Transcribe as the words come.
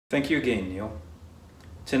Thank you again, Neil.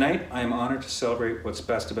 Tonight, I am honored to celebrate what's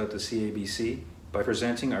best about the CABC by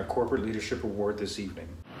presenting our Corporate Leadership Award this evening.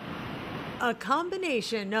 A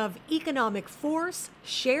combination of economic force,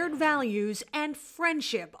 shared values, and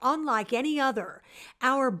friendship unlike any other,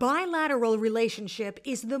 our bilateral relationship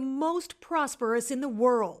is the most prosperous in the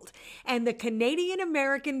world, and the Canadian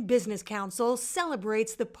American Business Council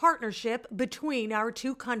celebrates the partnership between our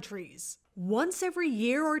two countries. Once every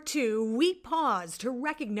year or two, we pause to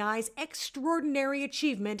recognize extraordinary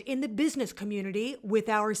achievement in the business community with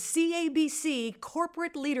our CABC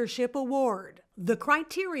Corporate Leadership Award. The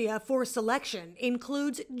criteria for selection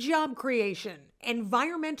includes job creation,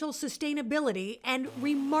 environmental sustainability, and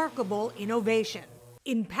remarkable innovation.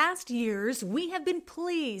 In past years, we have been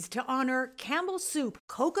pleased to honor Campbell Soup,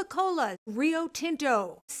 Coca-Cola, Rio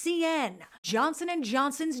Tinto, CN, Johnson &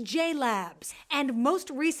 Johnson's J-Labs, and most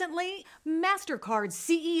recently, MasterCard's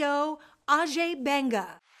CEO, Ajay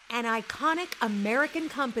Banga, an iconic American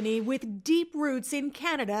company with deep roots in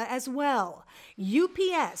Canada as well.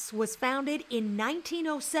 UPS was founded in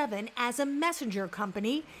 1907 as a messenger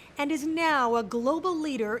company and is now a global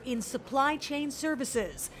leader in supply chain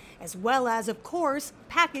services, as well as, of course,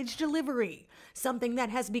 package delivery, something that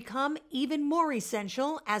has become even more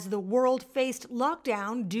essential as the world faced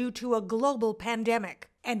lockdown due to a global pandemic.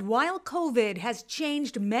 And while COVID has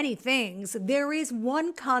changed many things, there is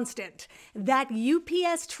one constant: that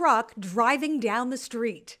UPS truck driving down the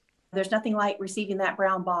street. There's nothing like receiving that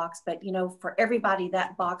brown box, but for everybody,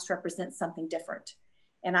 that box represents something different.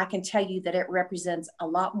 And I can tell you that it represents a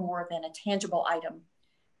lot more than a tangible item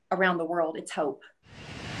around the world. It's hope.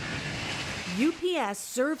 UPS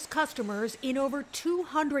serves customers in over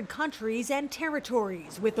 200 countries and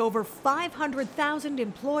territories with over 500,000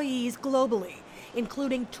 employees globally,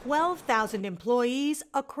 including 12,000 employees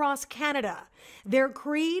across Canada. Their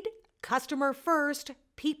creed: customer first,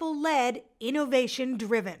 people led, innovation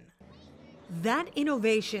driven. That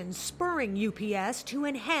innovation spurring UPS to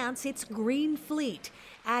enhance its green fleet,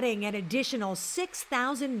 adding an additional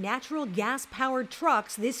 6,000 natural gas-powered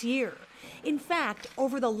trucks this year. In fact,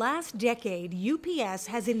 over the last decade, UPS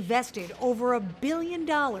has invested over $1 billion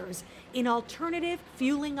in alternative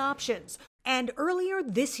fueling options. And earlier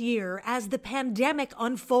this year, as the pandemic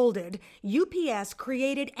unfolded, UPS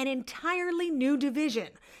created an entirely new division,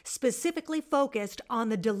 specifically focused on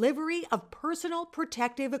the delivery of personal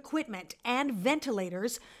protective equipment and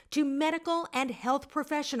ventilators to medical and health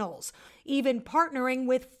professionals, even partnering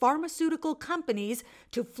with pharmaceutical companies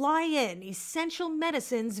to fly in essential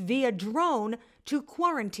medicines via drone to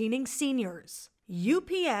quarantining seniors.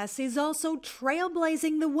 UPS is also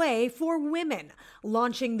trailblazing the way for women,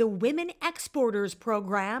 launching the Women Exporters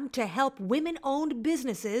program to help women-owned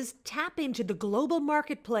businesses tap into the global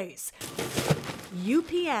marketplace.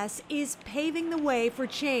 UPS is paving the way for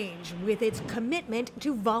change with its commitment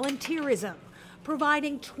to volunteerism,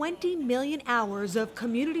 providing 20 million hours of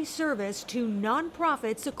community service to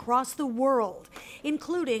nonprofits across the world,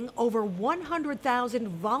 including over 100,000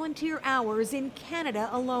 volunteer hours in Canada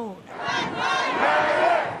alone.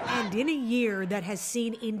 And in a year that has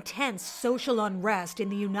seen intense social unrest in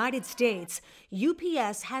the United States,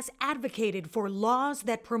 UPS has advocated for laws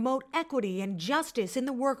that promote equity and justice in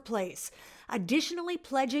the workplace, additionally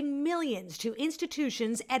pledging millions to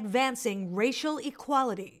institutions advancing racial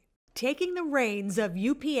equality. Taking the reins of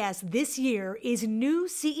UPS this year is new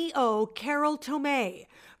CEO Carol Tomei,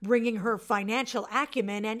 bringing her financial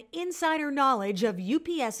acumen and insider knowledge of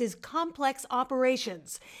UPS's complex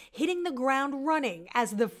operations, hitting the ground running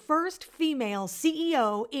as the first female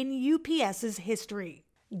CEO in UPS's history,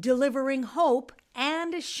 delivering hope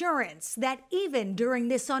and assurance that even during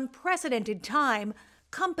this unprecedented time,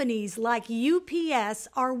 companies like UPS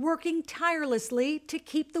are working tirelessly to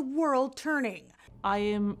keep the world turning. I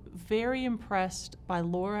am very impressed by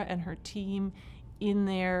Laura and her team in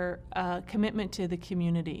their commitment to the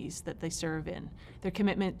communities that they serve in, their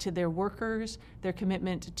commitment to their workers, their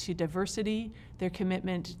commitment to diversity, their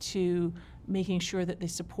commitment to making sure that they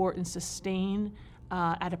support and sustain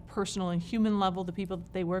at a personal and human level the people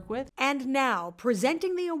that they work with. And now,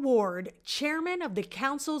 presenting the award, Chairman of the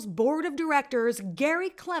Council's Board of Directors,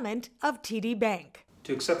 Gary Clement of TD Bank.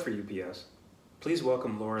 To accept for UPS, please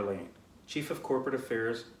welcome Laura Lane, Chief of Corporate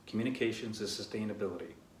Affairs, Communications and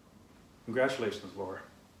Sustainability. Congratulations, Laura.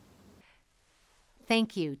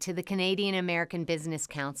 Thank you to the Canadian American Business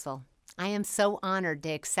Council. I am so honored to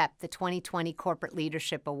accept the 2020 Corporate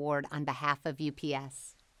Leadership Award on behalf of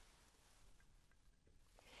UPS.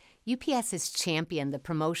 UPS has championed the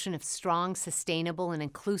promotion of strong, sustainable, and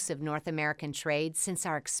inclusive North American trade since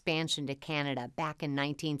our expansion to Canada back in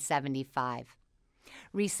 1975.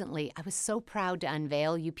 Recently, I was so proud to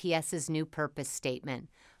unveil UPS's new purpose statement,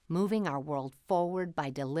 moving our world forward by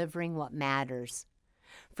delivering what matters.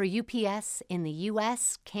 For UPS in the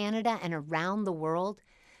U.S., Canada, and around the world,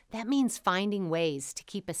 that means finding ways to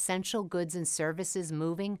keep essential goods and services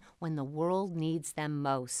moving when the world needs them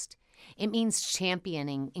most. It means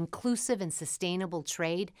championing inclusive and sustainable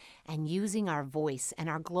trade and using our voice and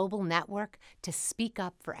our global network to speak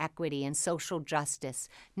up for equity and social justice,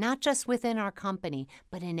 not just within our company,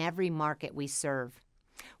 but in every market we serve.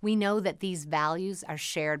 We know that these values are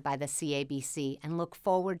shared by the CABC and look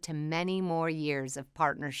forward to many more years of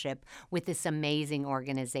partnership with this amazing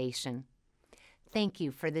organization. Thank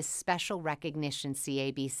you for this special recognition,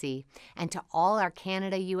 CABC, and to all our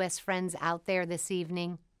Canada-US friends out there this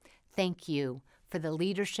evening, thank you for the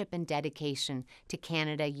leadership and dedication to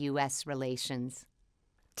Canada-US relations.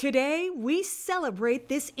 Today, we celebrate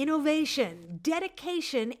this innovation,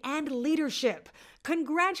 dedication, and leadership.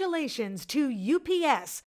 Congratulations to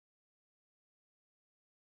UPS,